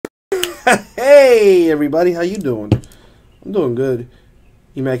Hey everybody, how you doing? I'm doing good.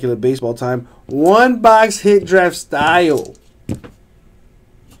 Immaculate baseball time. One box hit draft style.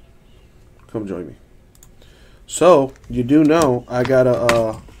 Come join me. So, you do know I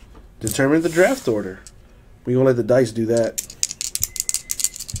gotta determine the draft order. We're gonna let the dice do that.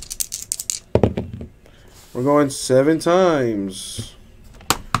 We're going 7 times.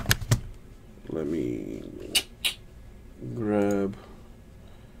 Let me grab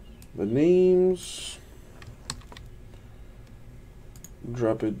the names.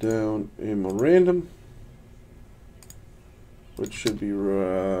 Drop it down in my random, which should be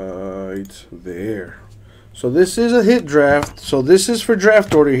right there. So this is a hit draft. So this is for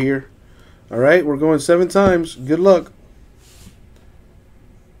draft order here. All right, we're going 7 times. Good luck.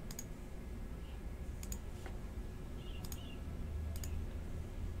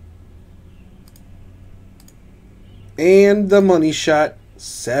 And the money shot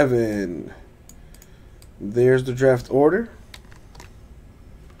 7. There's the draft order.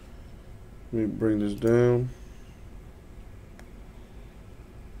 Let me bring this down.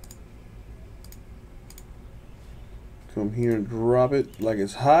 Come here and drop it like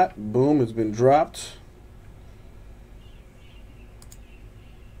it's hot. Boom, it's been dropped.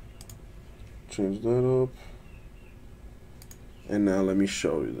 Change that up. And now let me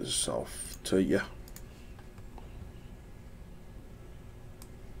show you this off to you.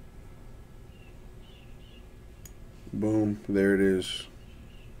 Boom, there it is.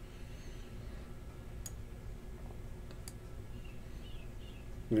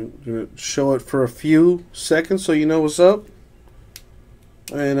 I'm gonna show it for a few seconds so you know what's up.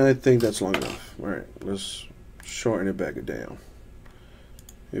 And I think that's long enough. Alright, let's shorten it back down.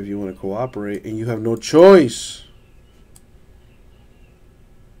 If you want to cooperate and you have no choice.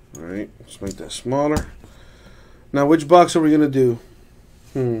 Alright, let's make that smaller. Now, which box are we gonna do?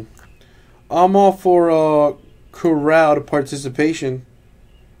 I'm all for crowd participation.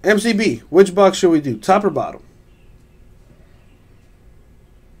 MCB, which box should we do? Top or bottom?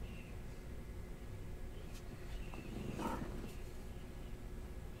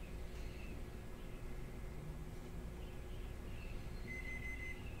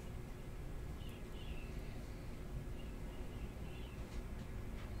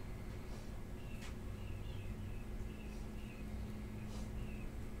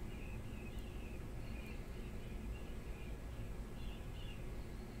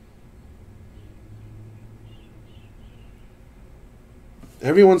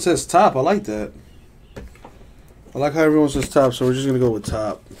 Everyone says top. I like that. I like how everyone says top, so we're just going to go with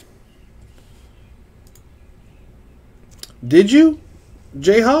top. Did you?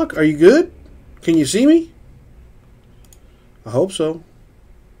 Jayhawk, are you good? Can you see me? I hope so.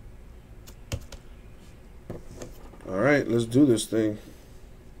 Alright, let's do this thing.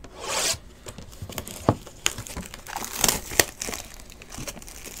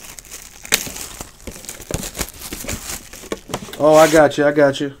 Oh, I got you. I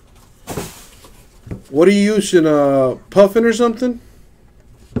got you. What are you using? Puffin or something?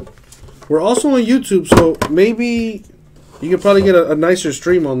 We're also on YouTube, so maybe you can probably get a nicer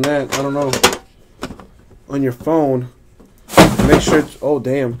stream on that. I don't know. On your phone. Make sure. Oh,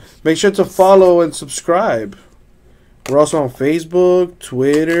 damn. Make sure to follow and subscribe. We're also on Facebook,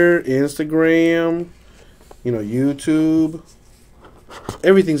 Twitter, Instagram. You know, YouTube.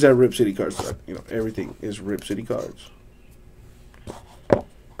 Everything's at Rip City Cards. You know, everything is Rip City Cards.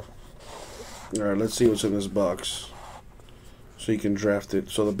 Alright, let's see what's in this box. So you can draft it.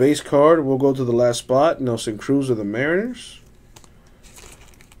 So the base card will go to the last spot. Nelson Cruz of the Mariners.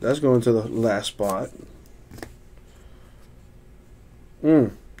 That's going to the last spot.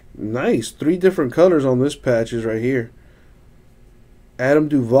 Nice. 3 different colors on this patches right here. Adam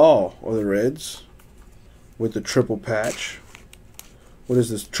Duvall of the Reds. With the triple patch. What is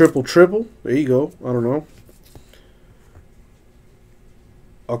this? Triple? There you go. I don't know.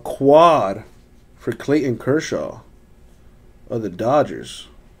 A quad for Clayton Kershaw of the Dodgers.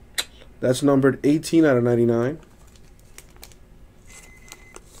 That's numbered 18 out of 99.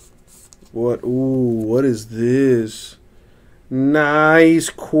 What is this? Nice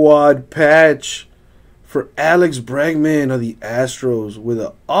quad patch for Alex Bregman of the Astros with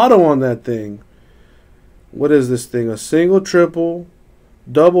an auto on that thing. What is this thing? A single, triple,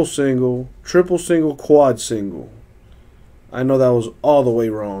 double single, triple single, quad single. I know that was all the way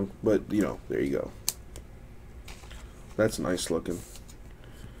wrong, but, you know, there you go. That's nice looking.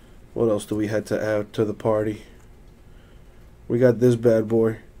 What else do we have to add to the party? We got this bad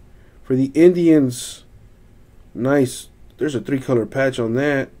boy. For the Indians, nice. There's a 3-color patch on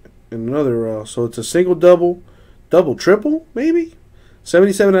that. And another, so it's a single, double, triple, maybe?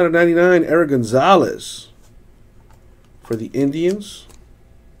 77 out of 99, Eric Gonzalez for the Indians.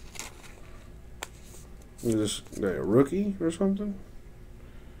 Is this guy a rookie or something?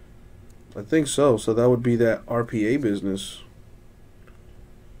 I think so. So that would be that RPA business.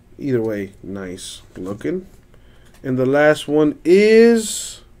 Either way, nice looking. And the last one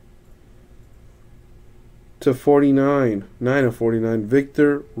is to 49. 9 of 49.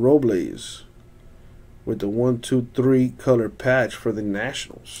 Victor Robles with the 1, 2, 3 color patch for the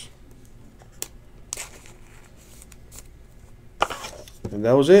Nationals. And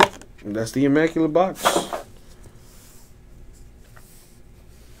that was it. And that's the Immaculate box.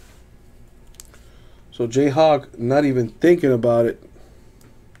 So Jayhawk, not even thinking about it.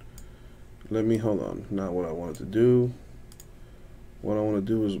 Let me, hold on. Not what I wanted to do. What I want to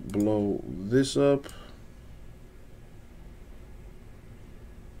do is blow this up.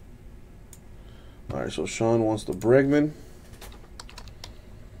 Alright, so Sean wants the Bregman.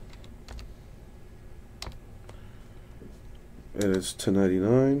 And it's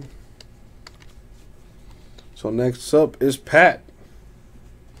 $2.99. So next up is Pat.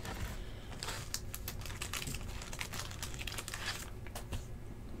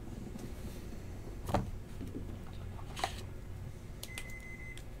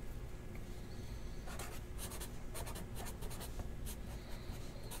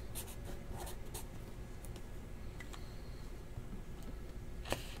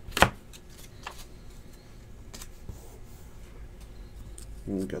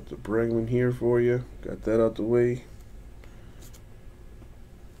 We got the Bregman here for you. Got that out the way.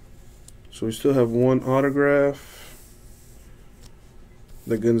 So we still have one autograph.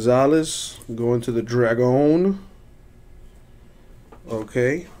 The Gonzalez going to the Dragon.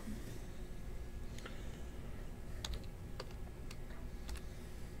 Okay.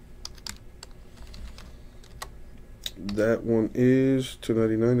 That one is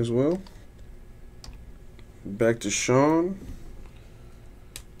 $2.99 as well. Back to Sean.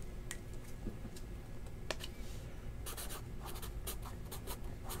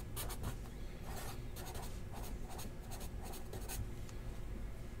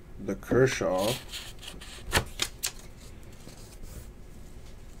 The Kershaw,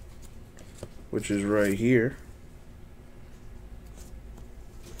 which is right here.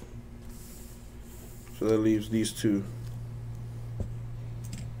 So that leaves these two.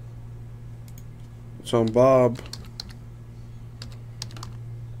 It's on Bob.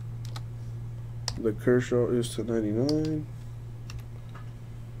 The Kershaw is $2.99.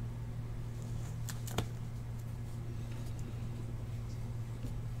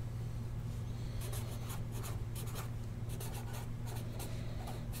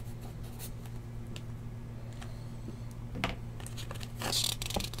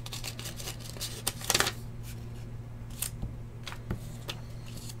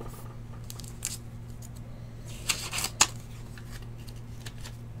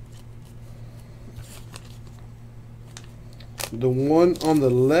 The one on the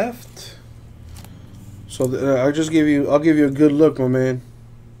left. So I'll give you a good look, my man.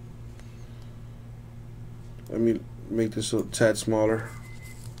 Let me make this a tad smaller.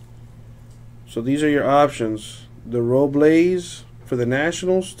 So these are your options. The Robles for the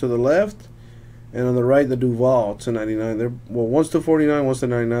Nationals to the left, and on the right the Duval to 99. They're, well, one's to 49, one's to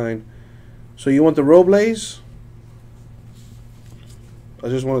 99. So you want the Robles? I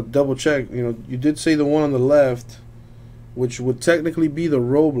just want to double check. You know, you did say the one on the left, which would technically be the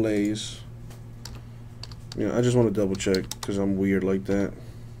Robles. You know, I just want to double check because I'm weird like that.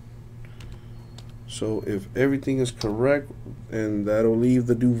 So if everything is correct, and that'll leave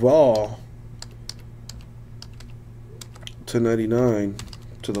the Duval to 99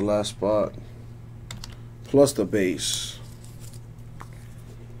 to the last spot, plus the base.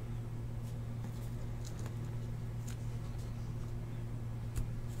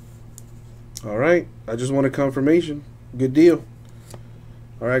 All right, I just want a confirmation. Good deal.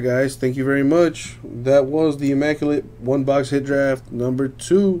 All right, guys. Thank you very much. That was the Immaculate one box hit draft number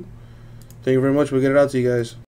 2. Thank you very much. We'll get it out to you guys.